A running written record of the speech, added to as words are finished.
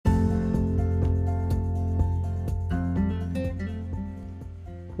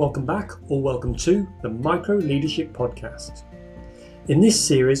Welcome back or welcome to the Micro Leadership Podcast. In this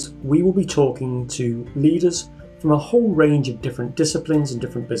series, we will be talking to leaders from a whole range of different disciplines and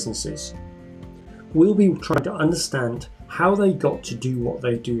different businesses. We'll be trying to understand how they got to do what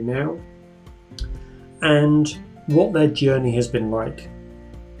they do now and what their journey has been like.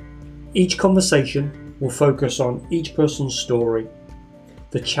 Each conversation will focus on each person's story,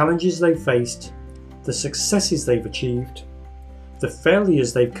 the challenges they've faced, the successes they've achieved, the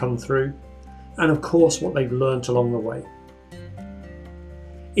failures they've come through, and of course what they've learnt along the way.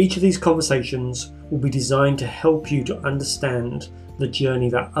 Each of these conversations will be designed to help you to understand the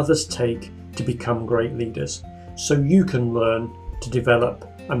journey that others take to become great leaders, so you can learn to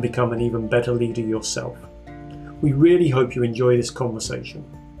develop and become an even better leader yourself. We really hope you enjoy this conversation.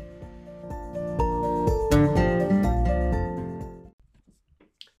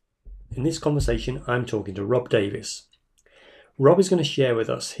 In this conversation, I'm talking to Rob Davis. Rob is going to share with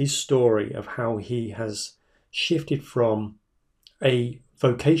us his story of how he has shifted from a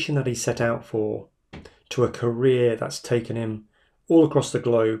vocation that he set out for to a career that's taken him all across the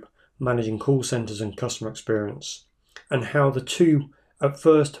globe, managing call centers and customer experience, and how the two at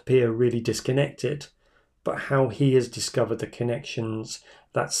first appear really disconnected, but how he has discovered the connections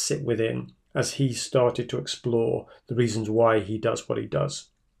that sit within as he started to explore the reasons why he does what he does.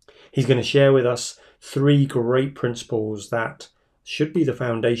 He's going to share with us 3 great principles that should be the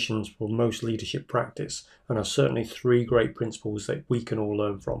foundations for most leadership practice, and are certainly 3 great principles that we can all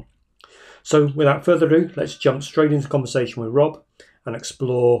learn from. So without further ado, let's jump straight into the conversation with Rob and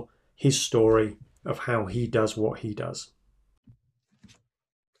explore his story of how he does what he does.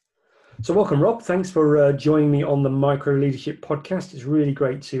 So welcome, Rob. Thanks for joining me on the Micro Leadership Podcast. It's really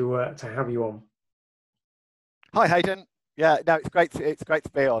great to have you on. Hi, Hayden. Yeah, no, it's great to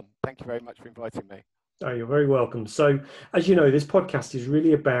be on. Thank you very much for inviting me. Oh, you're very welcome. So, as you know, this podcast is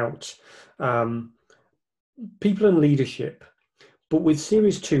really about people and leadership. But with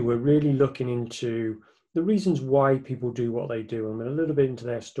Series 2, we're really looking into the reasons why people do what they do and a little bit into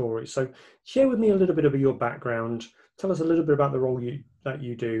their story. So share with me a little bit of your background. Tell us a little bit about the role that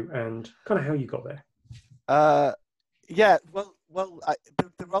you do and kind of how you got there. The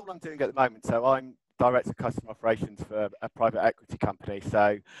role I'm doing at the moment, so I'm Director of Customer Operations for a private equity company.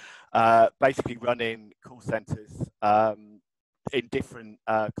 So basically running call centres in different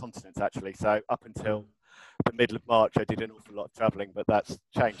continents, actually. So up until the middle of March, I did an awful lot of travelling, but that's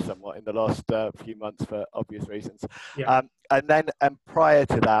changed somewhat in the last few months for obvious reasons. Yeah. And prior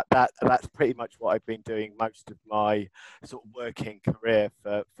to that's pretty much what I've been doing most of my sort of working career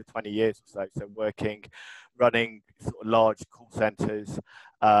for 20 years or so. So running sort of large call centres.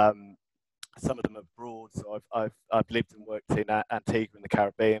 Some of them abroad, so I've lived and worked in Antigua in the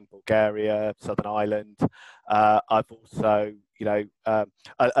Caribbean, Bulgaria, Southern Ireland. I've also,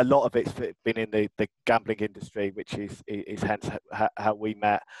 a lot of it's been in the gambling industry, which is hence how we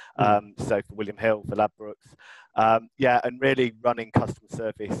met. So for William Hill, for Ladbrokes, and really running customer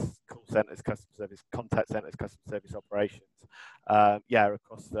service call centres, customer service contact centres, customer service operations,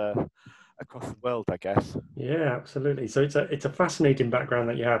 across the world, I guess. Yeah, absolutely. So it's a fascinating background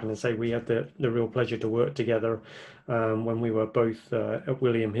that you have, and I say we had the real pleasure to work together when we were both at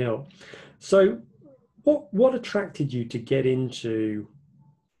William Hill. So what attracted you to get into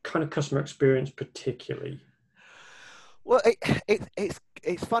kind of customer experience particularly? Well,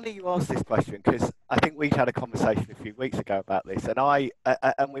 it's funny you asked this question, because I think we had a conversation a few weeks ago about this,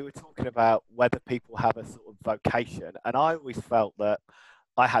 and we were talking about whether people have a sort of vocation, and I always felt that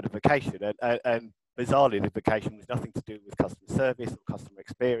I had a vocation, and bizarrely, the vocation was nothing to do with customer service or customer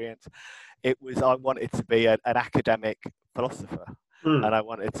experience. It was I wanted to be an academic philosopher, and I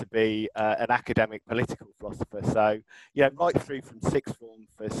wanted to be an academic political philosopher. So, right through from sixth form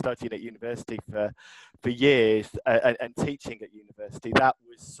for studying at university for years and teaching at university, that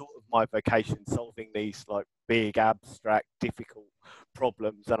was sort of my vocation, solving these like big, abstract, difficult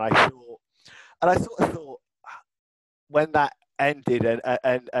problems. And I sort of thought when that ended and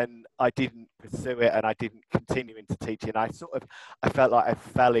I didn't pursue it and I didn't continue into teaching, I felt like I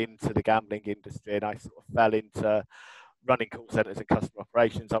fell into the gambling industry, and I sort of fell into running call centres and customer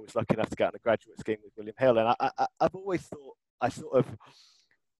operations. I was lucky enough to get on a graduate scheme with William Hill, and I've always thought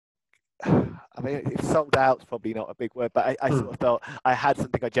I mean, if sold out is probably not a big word, but I sort of felt I had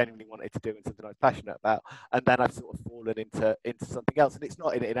something I genuinely wanted to do and something I was passionate about, and then I've sort of fallen into something else. And it's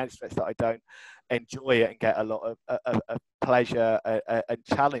not in any stretch that I don't enjoy it and get a lot of pleasure and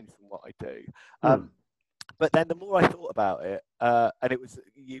challenge from what I do. But then the more I thought about it, and it was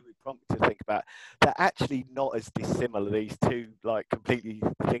you who prompted to think about, they're actually not as dissimilar, these two, like completely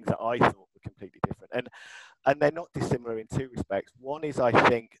things that I thought were completely different. and they're not dissimilar in two respects. One is, I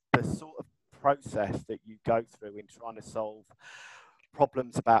think, the sort of process that you go through in trying to solve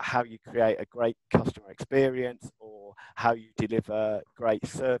problems about how you create a great customer experience or how you deliver great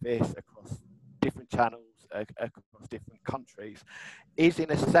service across different channels, across different countries, is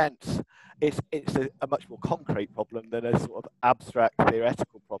in a sense, it's a much more concrete problem than a sort of abstract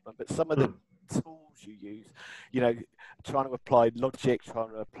theoretical problem. But some of the tools you use, you know, trying to apply logic, trying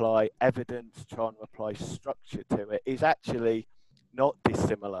to apply evidence, trying to apply structure to it is actually not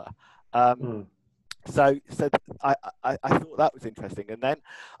dissimilar. So I thought that was interesting. And then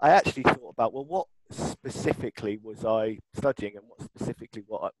I actually thought about, well, what specifically was I studying, and what specifically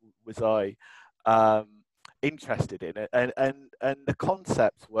was I interested in it? And the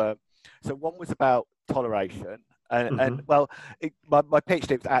concepts were, so one was about toleration. And well, my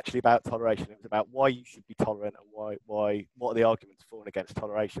PhD was actually about toleration. It was about why you should be tolerant and what are the arguments for and against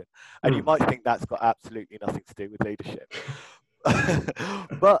toleration. And you might think that's got absolutely nothing to do with leadership.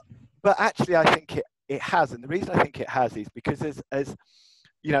 But actually, I think it has. And the reason I think it has is because as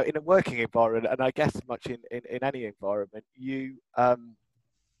you know, in a working environment, and I guess much in any environment,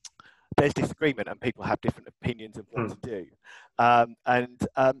 there's disagreement and people have different opinions of what to do. And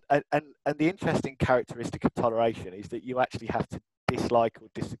the interesting characteristic of toleration is that you actually have to dislike or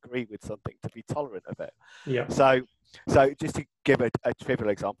disagree with something to be tolerant of it. Yeah. So just to give a trivial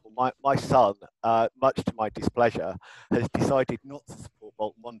example, my son, much to my displeasure, has decided not to support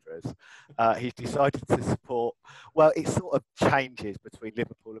Bolton Wanderers. He's decided to support, well, it sort of changes between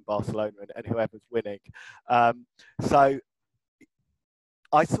Liverpool and Barcelona and whoever's winning. So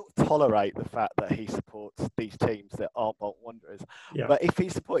I sort of tolerate the fact that he supports these teams that aren't Bolton Wanderers. Yeah. But if he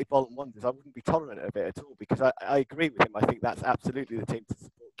supported Bolton Wanderers, I wouldn't be tolerant of it at all, because I agree with him. I think that's absolutely the team to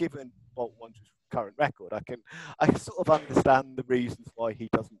support. Given Bolton Wanderers' current record, I can sort of understand the reasons why he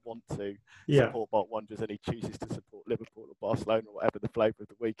doesn't want to support Bolton Wanderers and he chooses to support Liverpool or Barcelona or whatever the flavour of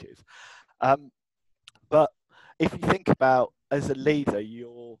the week is. But if you think about, as a leader,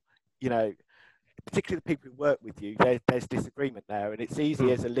 you know, particularly the people who work with you, there's disagreement there, and it's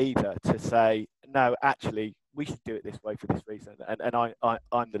easy as a leader to say, no, actually, we should do it this way for this reason, and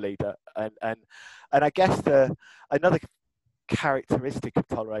I'm the leader, and I guess another characteristic of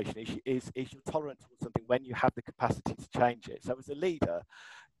toleration is you're tolerant towards something when you have the capacity to change it. So as a leader,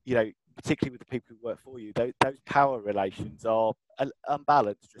 you know, particularly with the people who work for you, those power relations are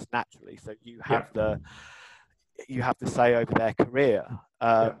unbalanced just naturally. So you have to say over their career.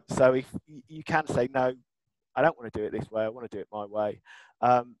 So if you can say, no, I don't want to do it this way, I want to do it my way.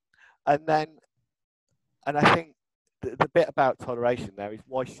 And I think the bit about toleration there is,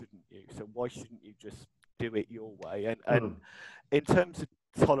 why shouldn't you? So why shouldn't you just do it your way? And in terms of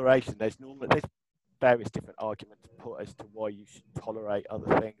toleration, there's various different arguments put as to why you should tolerate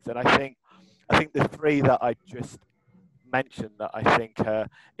other things. And I think the three that I just mentioned that I think are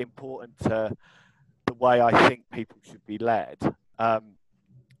important to the way I think people should be led.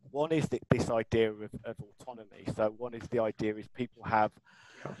 One is this idea of autonomy. So one is the idea is people have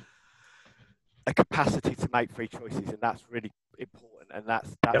a capacity to make free choices, and that's really important, and that's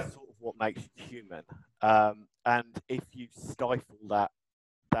sort of what makes you human. And if you stifle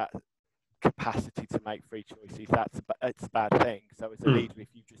that capacity to make free choices, it's a bad thing. So as a leader, if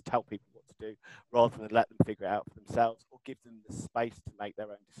you just tell people what to do rather than let them figure it out for themselves, or give them the space to make their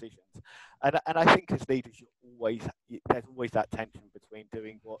own decisions, and I think as leaders, there's always that tension between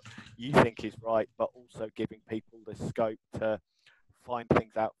doing what you think is right, but also giving people the scope to find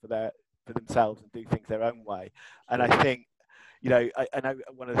things out for themselves and do things their own way. And I think, you know, I know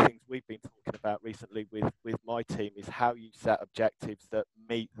one of the things we've been talking about recently with my team is how you set objectives that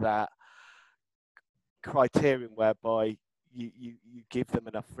meet that criterion whereby you give them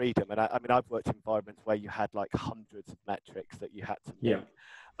enough freedom. And I mean, I've worked in environments where you had like hundreds of metrics that you had to meet.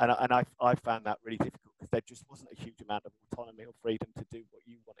 And I found that really difficult, because there just wasn't a huge amount of autonomy or freedom to do what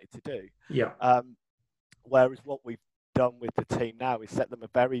you wanted to do. Whereas what we've done with the team now is set them a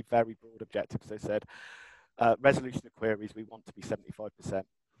very, very broad objective. So said, resolution of queries, we want to be 75%.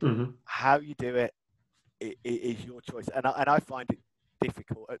 How you do it is your choice. And I find it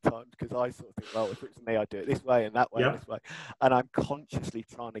difficult at times, because I sort of think, well, if it was me, I'd do it this way and that way and this way. And I'm consciously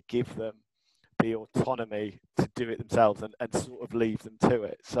trying to give them the autonomy to do it themselves and sort of leave them to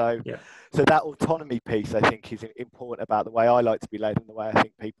it. So that autonomy piece, I think, is important about the way I like to be led and the way I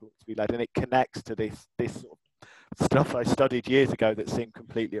think people ought to be led. And it connects to this sort of stuff I studied years ago that seemed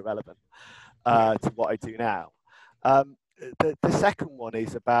completely irrelevant to what I do now. The second one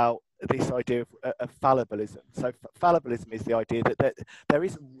is about this idea of fallibilism. So fallibilism is the idea that there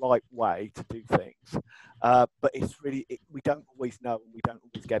is a right way to do things, but it's really, we don't always know and we don't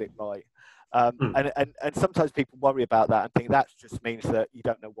always get it right. Mm. And sometimes people worry about that and think that just means that you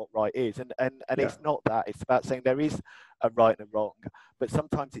don't know what right is. And Yeah. it's not that. It's about saying there is a right and a wrong, but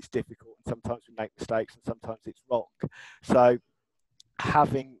sometimes it's difficult and sometimes we make mistakes and sometimes it's wrong. So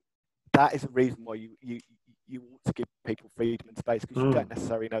having that is a reason why you ought to give people freedom and space, because you don't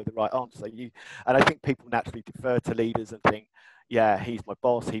necessarily know the right answer. And I think people naturally defer to leaders and think, yeah, he's my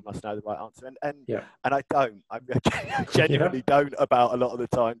boss, he must know the right answer. And I don't. I genuinely don't about a lot of the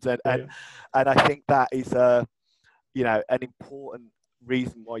times. And I think that is an important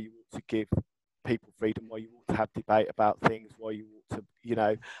reason why you ought to give people freedom, why you ought to have debate about things, why you ought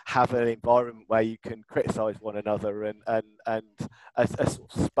to have an environment where you can criticize one another and a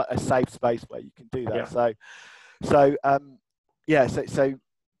sort of a safe space where you can do that. So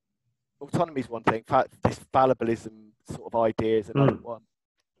autonomy is one thing, this fallibilism sort of ideas another one,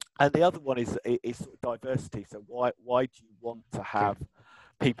 and the other one is sort of diversity. So why do you want to have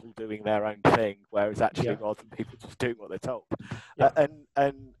people doing their own thing, whereas actually rather than people just doing what they're told? And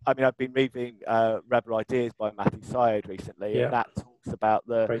I mean, I've been reading Rebel Ideas by Matthew Syed recently, and that talks about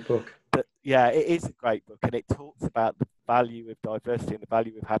great book. It is a great book, and it talks about the value of diversity and the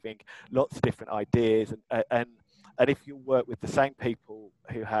value of having lots of different ideas, and if you work with the same people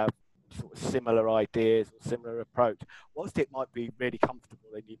who have sort of similar ideas or similar approach, whilst it might be really comfortable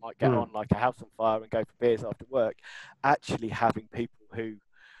and you might get on like a house on fire and go for beers after work, actually having people who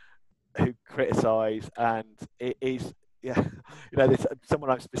criticize, and it is there's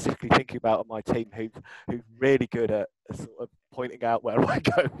someone I'm specifically thinking about on my team who's really good at sort of pointing out where I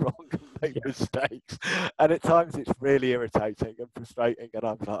go wrong and make mistakes, and at times it's really irritating and frustrating, and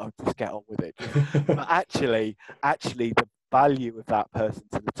I'm like, oh, just get on with it. But actually the value of that person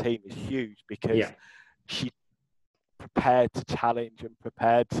to the team is huge, because she's prepared to challenge and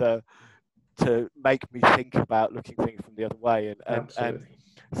prepared to make me think about looking things from the other way, and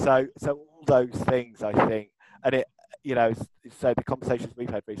so all those things, I think, and it, so the conversations we've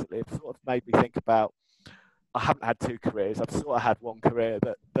had recently have sort of made me think about, I haven't had two careers. I've sort of had one career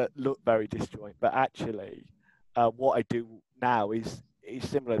that looked very disjoint, but actually what I do now is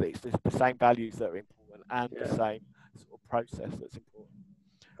similar. It's the same values that are important and the same sort of process that's important.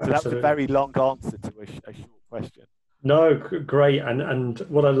 So that was a very long answer to a short question. No, great. And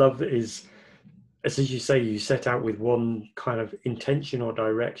what I love is, as you say, you set out with one kind of intention or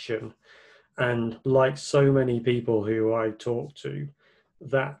direction. And like so many people who I talk to,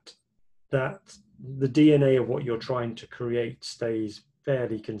 that the DNA of what you're trying to create stays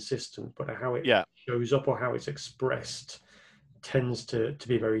fairly consistent, but how it shows up or how it's expressed tends to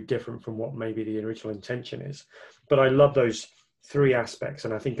be very different from what maybe the original intention is. But I love those three aspects,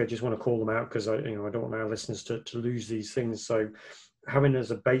 and I think I just want to call them out because I don't want our listeners to lose these things. So having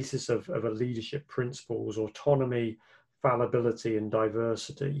as a basis of a leadership principles, autonomy, fallibility, and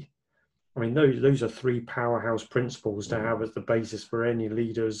diversity. I mean, those are three powerhouse principles to have as the basis for any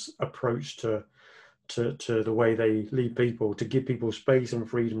leader's approach to the way they lead people, to give people space and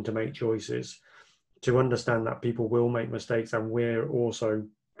freedom to make choices, to understand that people will make mistakes and we're also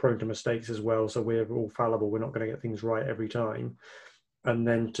prone to mistakes as well. So we're all fallible. We're not going to get things right every time. And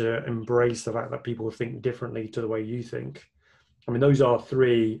then to embrace the fact that people think differently to the way you think. I mean, those are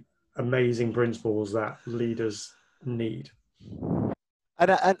three amazing principles that leaders need. And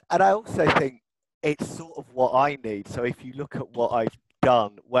I also think it's sort of what I need. So if you look at what I've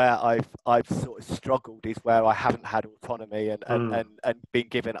done, where I've sort of struggled is where I haven't had autonomy and been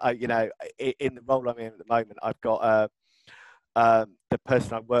given. In the role I'm in at the moment, I've got the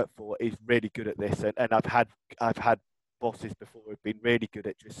person I work for is really good at this, and I've had bosses before who've been really good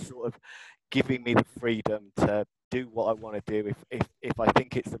at just sort of giving me the freedom to do what I want to do if I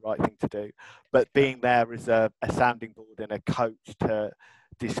think it's the right thing to do, but being there as a sounding board and a coach to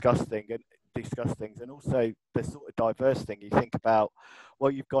discuss things, and also the sort of diverse thing. You think about,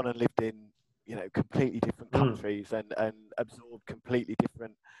 well, you've gone and lived in completely different countries and absorbed completely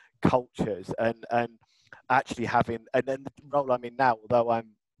different cultures, and actually having, and then the role I'm in now, although I'm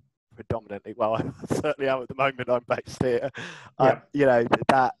predominantly, well, I certainly am at the moment, I'm based here,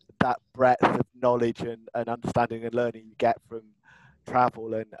 that breadth of knowledge and understanding and learning you get from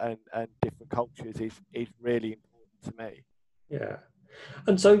travel and different cultures is really important to me. Yeah.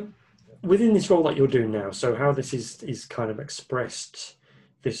 And so within this role that you're doing now, so how this is kind of expressed,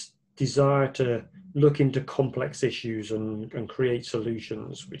 this desire to look into complex issues and create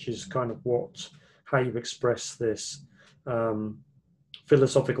solutions, which is kind of how you express this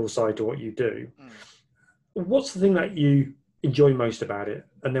philosophical side to what you do. What's the thing that you enjoy most about it,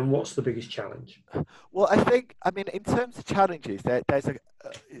 and then what's the biggest challenge? Well, I mean, in terms of challenges, there's a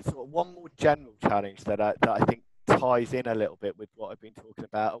sort of one more general challenge that I think ties in a little bit with what I've been talking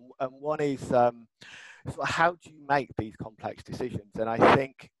about, and one is sort of how do you make these complex decisions? And I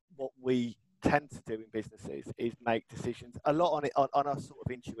think what we tend to do in businesses is make decisions a lot on it on our sort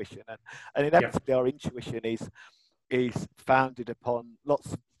of intuition, and inevitably our intuition is founded upon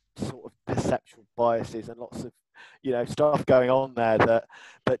lots of sort of perceptual biases and lots of stuff going on there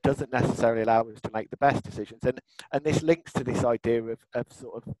that doesn't necessarily allow us to make the best decisions, and this links to this idea of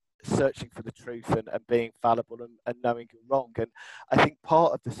sort of searching for the truth and being fallible and knowing you're wrong. And I think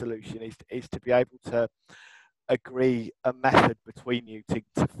part of the solution is to be able to agree a method between you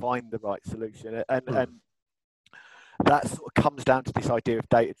to find the right solution, and that sort of comes down to this idea of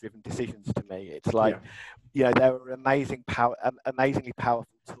data-driven decisions. To me, it's like there are amazingly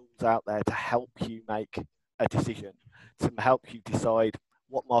powerful tools out there to help you make a decision, to help you decide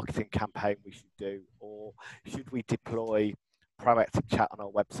what marketing campaign we should do, or should we deploy proactive chat on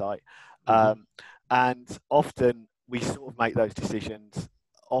our website. And often we sort of make those decisions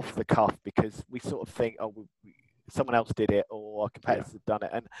off the cuff because we sort of think, someone else did it, or our competitors have done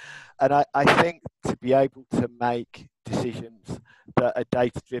it. And I think to be able to make decisions that are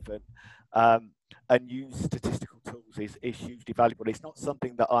data driven and use statistical tools is hugely valuable. It's not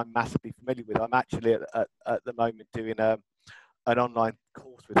something that I'm massively familiar with. I'm actually at the moment doing an online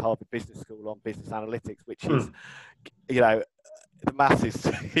course with Harvard Business School on business analytics, which is, the maths is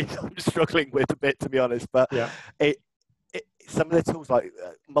I'm struggling with a bit, to be honest, but some of the tools like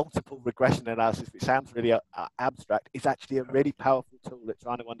multiple regression analysis, which sounds really abstract, is actually a really powerful tool at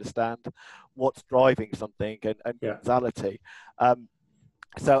trying to understand what's driving something and causality.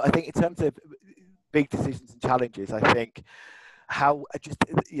 So I think in terms of big decisions and challenges, I think how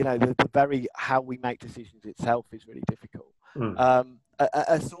the very how we make decisions itself is really difficult.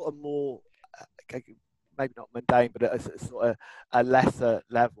 A sort of more maybe not mundane, but at a sort of a lesser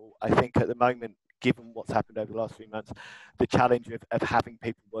level, I think at the moment, given what's happened over the last 3 months, the challenge of having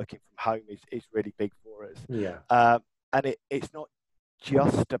people working from home is really big for us. And it's not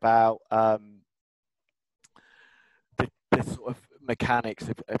just about the sort of mechanics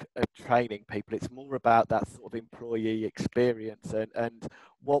of training people. It's more about that sort of employee experience. And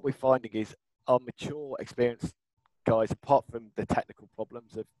what we're finding is our mature, experienced guys, apart from the technical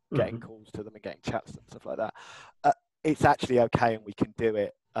problems of getting calls to them and getting chats and stuff like that, it's actually okay and we can do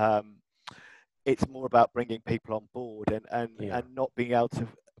it. It's more about bringing people on board and not being able to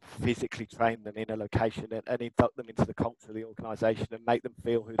physically train them in a location and induct them into the culture of the organisation and make them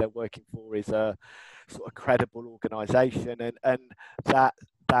feel who they're working for is a sort of credible organisation. And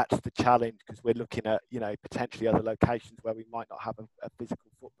that's the challenge, because we're looking at potentially other locations where we might not have a physical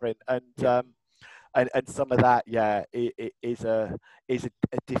footprint, and some of that it is a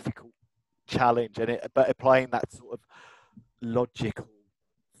difficult challenge, but applying that sort of logical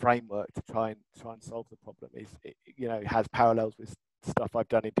framework to try and solve the problem has parallels with stuff I've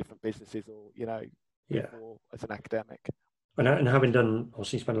done in different businesses or before as an academic. And having done,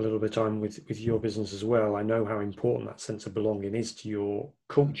 obviously spent a little bit of time with your business as well, I know how important that sense of belonging is to your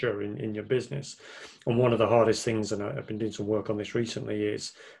culture in your business. And one of the hardest things, and I've been doing some work on this recently,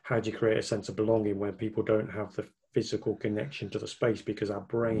 is how do you create a sense of belonging when people don't have the physical connection to the space? Because our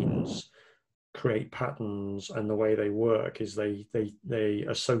brains create patterns, and the way they work is they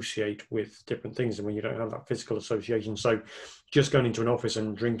associate with different things, and when you don't have that physical association, so just going into an office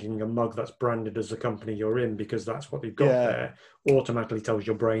and drinking a mug that's branded as the company you're in because that's what they've got there automatically tells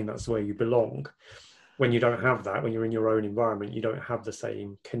your brain that's where you belong. When you don't have that, when you're in your own environment, you don't have the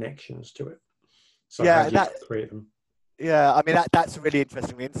same connections to it. So how do you create them? Yeah, I mean that's a really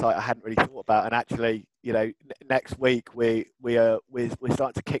interesting insight I hadn't really thought about, and actually, next week we're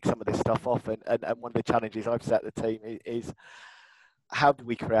starting to kick some of this stuff off, and one of the challenges I've set the team is how do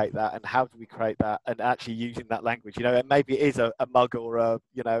we create that, and how do we create that, and actually using that language, and maybe it is a mug or a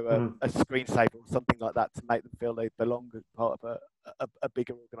screensaver or something like that to make them feel they belong as part of a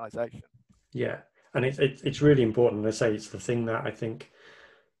bigger organisation. Yeah, and it's really important. I say it's the thing that I think,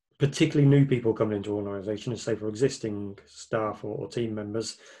 particularly new people coming into an organisation, and say for existing staff or team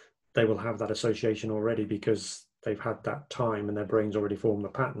members, they will have that association already because they've had that time and their brains already formed the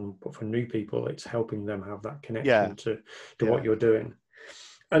pattern. But for new people, it's helping them have that connection to what you're doing.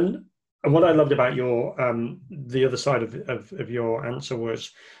 And what I loved about your the other side of your answer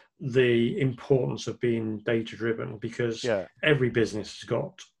was the importance of being data driven, because every business has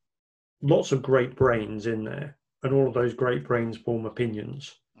got lots of great brains in there, and all of those great brains form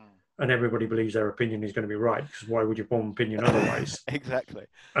opinions. And everybody believes their opinion is going to be right, because why would you form an opinion otherwise? Exactly.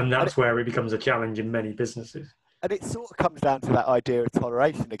 And that's where it becomes a challenge in many businesses. And it sort of comes down to that idea of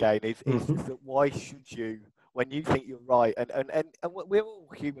toleration again, is that why should you when you think you're right, and we're all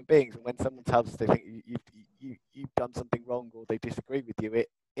human beings, and when someone tells us they think you've done something wrong or they disagree with you,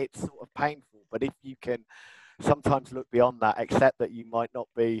 it's sort of painful. But if you can sometimes look beyond that, accept that you might not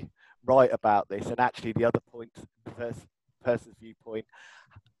be right about this, and actually the other point, the first person's viewpoint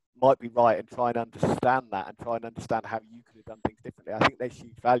might be right, and try and understand that, and try and understand how you could have done things differently. I think there's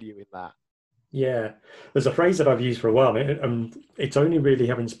huge value in that. Yeah, there's a phrase that I've used for a while, and it's only really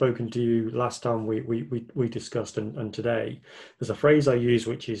having spoken to you last time we discussed and today. There's a phrase I use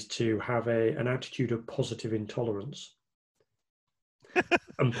which is to have an attitude of positive intolerance.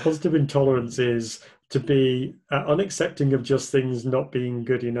 And positive intolerance is to be unaccepting of just things not being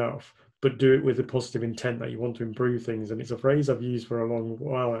good enough, but do it with a positive intent that you want to improve things. And it's a phrase I've used for a long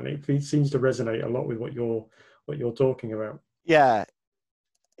while, and it seems to resonate a lot with what you're talking about. Yeah,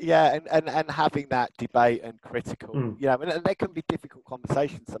 yeah, and having that debate and critical, Mm. and there can be difficult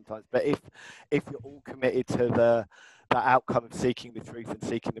conversations sometimes, but if you're all committed to the outcome of seeking the truth and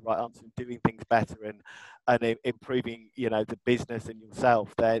seeking the right answer and doing things better and improving, the business and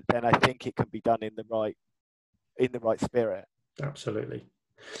yourself, then I think it can be done in the right spirit. Absolutely.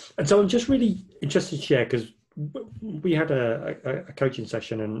 And so I'm just really interested to share, because we had a coaching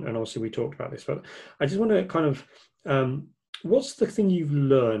session, and obviously we talked about this, but I just want to kind of, what's the thing you've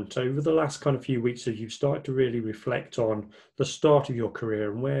learned over the last kind of few weeks as you've started to really reflect on the start of your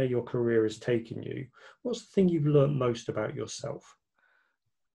career and where your career has taken you? What's the thing you've learned most about yourself?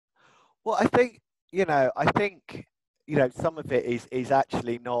 Well, I think, some of it is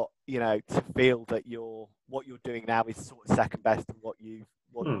actually not, to feel that what you're doing now is sort of second best to what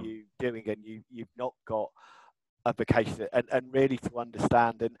Hmm. you're doing, and you've not got a vocation, and really to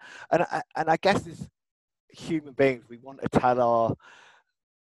understand, and I guess as human beings, we want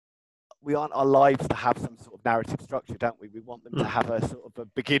our lives to have some sort of narrative structure, don't we? We want them to have a sort of a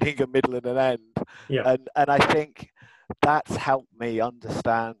beginning, a middle, and an end. Yeah. And I think that's helped me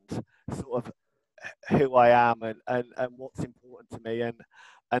understand sort of who I am, and what's important to me, and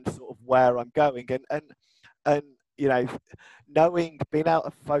sort of where I'm going, and being able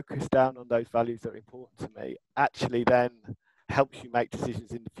to focus down on those values that are important to me actually then helps you make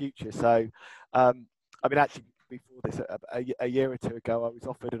decisions in the future. So I mean, actually, before this, a year or two ago, I was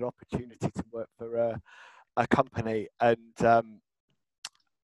offered an opportunity to work for a company, and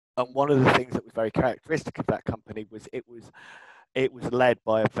one of the things that was very characteristic of that company was it was led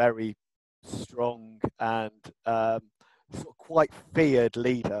by a very strong and sort of quite feared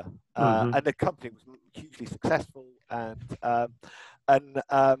leader, Mm-hmm. and the company was hugely successful, and the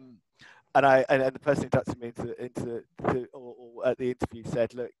person who inducted me or at the interview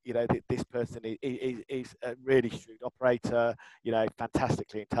said, look, this person is a really shrewd operator,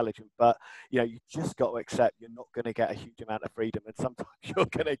 fantastically intelligent, but you just got to accept you're not going to get a huge amount of freedom, and sometimes you're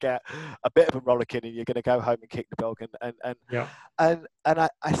going to get a bit of a rollicking, and you're going to go home and kick the dog, Yeah. and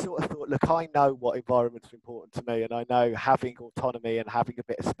I sort of thought, look, I know what environments are important to me, and I know having autonomy and having a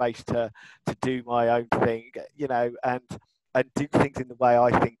bit of space to do my own thing, and do things in the way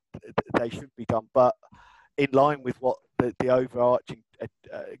I think they should be done, but in line with what the overarching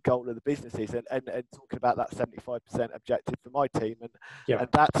goal of the business is, and talking about that 75% objective for my team, Yeah. and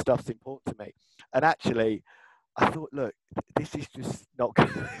that stuff's important to me. And actually, I thought, look, this is just not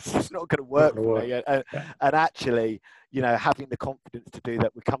it's just not going to Not work going to for work. me. Yeah. And actually, having the confidence to do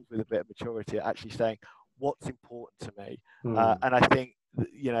that comes with a bit of maturity, actually saying what's important to me. Mm. And I think,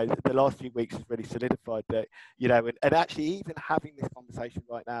 the last few weeks has really solidified that, and actually even having this conversation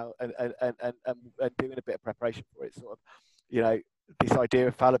right now, and doing a bit of preparation for it, sort of, this idea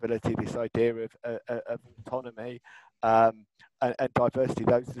of fallibility, this idea of autonomy, and diversity.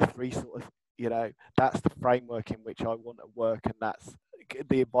 Those are the three sort of, that's the framework in which I want to work, and that's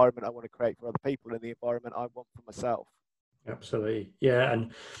the environment I want to create for other people, and the environment I want for myself. Absolutely. Yeah.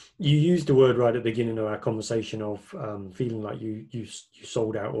 And you used the word right at the beginning of our conversation of feeling like you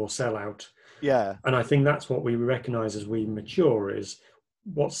sold out or sell out. Yeah, And I think that's what we recognize as we mature, is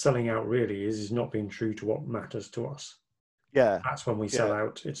what selling out really is not being true to what matters to us. yeah, That's when we sell yeah,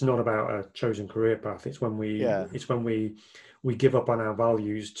 out. It's not about a chosen career path. It's when yeah, we give up on our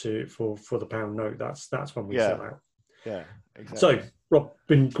values for the pound note. That's when we yeah, sell out. yeah, So, exactly. Rob,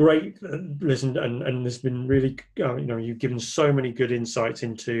 been great. Listen, and there's been really, you've given so many good insights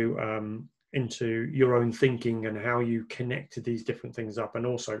into your own thinking and how you connected these different things up, and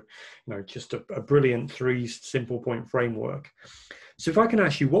also, just a brilliant 3 simple point framework. So, if I can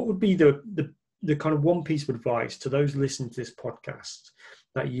ask you, what would be the kind of one piece of advice to those listening to this podcast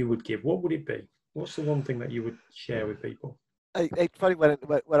that you would give? What would it be? What's the one thing that you would share with people? It's funny when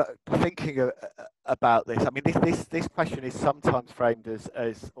I'm thinking about this. I mean, this question is sometimes framed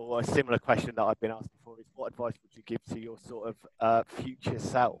as or a similar question that I've been asked before is, what advice would you give to your sort of future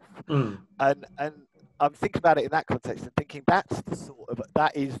self? And I'm thinking about it in that context and thinking that's the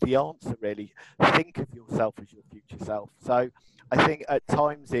that is the answer really. Think of yourself as your future self. So I think at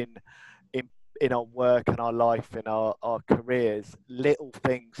times in our work and our life, in our careers, little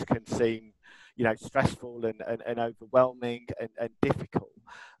things can seem, stressful and overwhelming and difficult.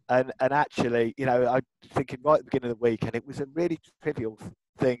 And actually, I'm thinking right at the beginning of the week, and it was a really trivial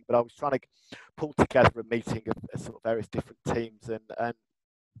thing, but I was trying to pull together a meeting of sort of various different teams, and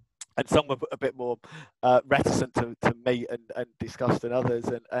some were a bit more reticent to meet and discuss than others.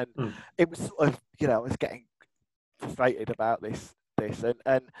 And it was sort of, I was getting frustrated about this,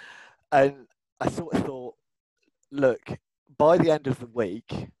 and I sort of thought, look, by the end of the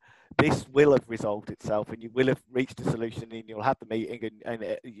week, this will have resolved itself, and you will have reached a solution, and you'll have the meeting, and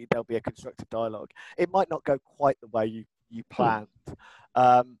there'll be a constructive dialogue. It might not go quite the way you planned,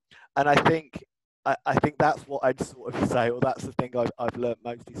 and I think that's what I'd sort of say, or that's the thing I've learned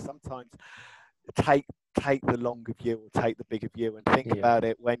most, is sometimes take the longer view, or take the bigger view, and think about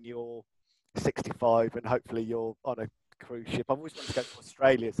it when you're 65 and hopefully you're on a cruise ship. I've always wanted to go to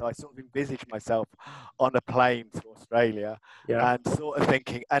Australia, so I sort of envisage myself on a plane to Australia, and sort of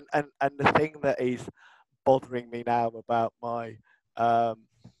thinking, and the thing that is bothering me now about my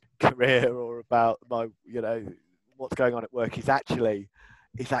career, or about my, what's going on at work, is actually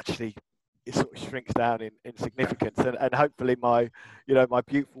it sort of shrinks down in significance, and hopefully my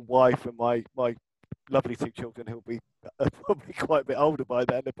beautiful wife and my lovely 2 children, who'll be probably quite a bit older by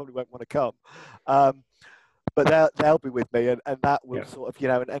then, they probably won't want to come. But they'll be with me, and that will sort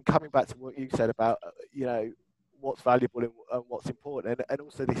of, and coming back to what you said about, what's valuable and what's important, and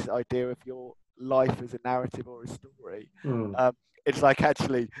also this idea of your life as a narrative or a story. It's like,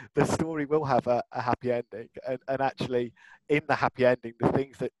 actually, the story will have a happy ending, and actually, in the happy ending, the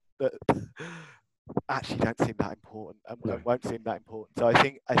things that actually don't seem that important and won't seem that important. So I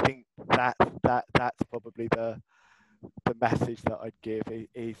think that's probably the message that I'd give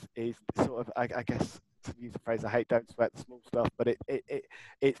is sort of, I guess, to use a phrase I hate, don't sweat the small stuff, but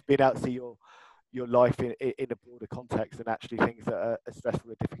it's being able to see your life in a broader context, and actually things that are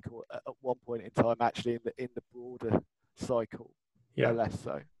stressful or difficult at one point in time, actually in the broader cycle, are less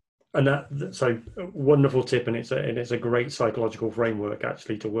so. And that's a wonderful tip, and it's a great psychological framework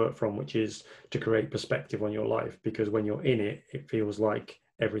actually to work from, which is to create perspective on your life, because when you're in it, it feels like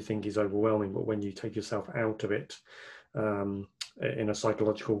everything is overwhelming, but when you take yourself out of it, in a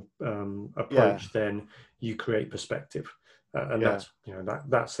psychological approach, then you create perspective, and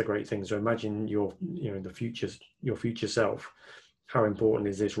that's the great thing. So imagine your future self. How important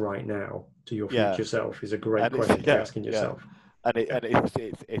is this right now to your future self? Is a great question to be asking yourself. And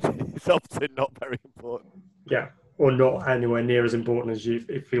it's often not very important. Or not anywhere near as important as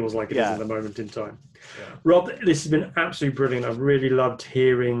it feels like it is at the moment in time. Rob, this has been absolutely brilliant. I've really loved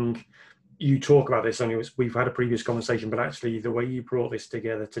hearing you talk about this. I mean, we've had a previous conversation, but actually the way you brought this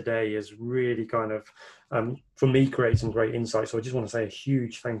together today is really kind of, for me, create some great insight. So I just want to say a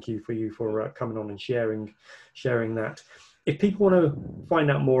huge thank you for coming on and sharing that. If people want to find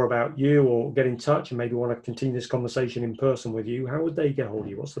out more about you, or get in touch and maybe want to continue this conversation in person with you, how would they get hold of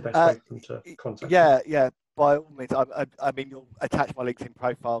you? What's the best way for them to contact you? By all means. I mean, you'll attach my LinkedIn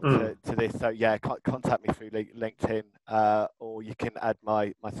profile to this, so contact me through LinkedIn, or you can add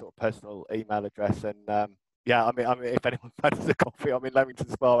my sort of personal email address. And I mean, if anyone fancies a coffee, I'm in Leamington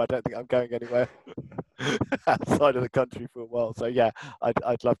Spa. I don't think I'm going anywhere outside of the country for a while. So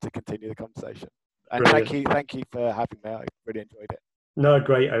I'd love to continue the conversation. And thank you for having me. I really enjoyed it. No,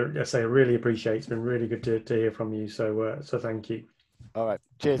 great. I really appreciate it. It's been really good to hear from you. So thank you. All right.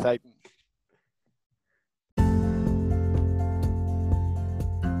 Cheers, Aidan.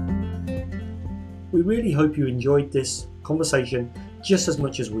 We really hope you enjoyed this conversation just as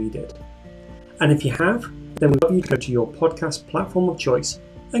much as we did. And if you have, then we'd love you to go to your podcast platform of choice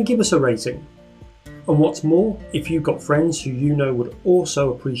and give us a rating. And what's more, if you've got friends who you know would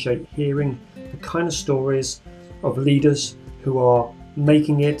also appreciate hearing the kind of stories of leaders who are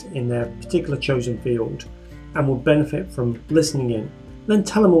making it in their particular chosen field and will benefit from listening in, then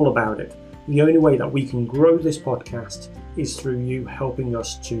tell them all about it. The only way that we can grow this podcast is through you helping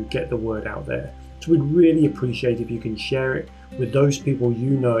us to get the word out there. So we'd really appreciate if you can share it with those people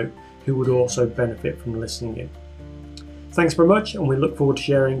you know who would also benefit from listening in. Thanks very much, and we look forward to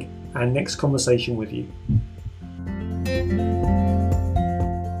sharing our next conversation with you.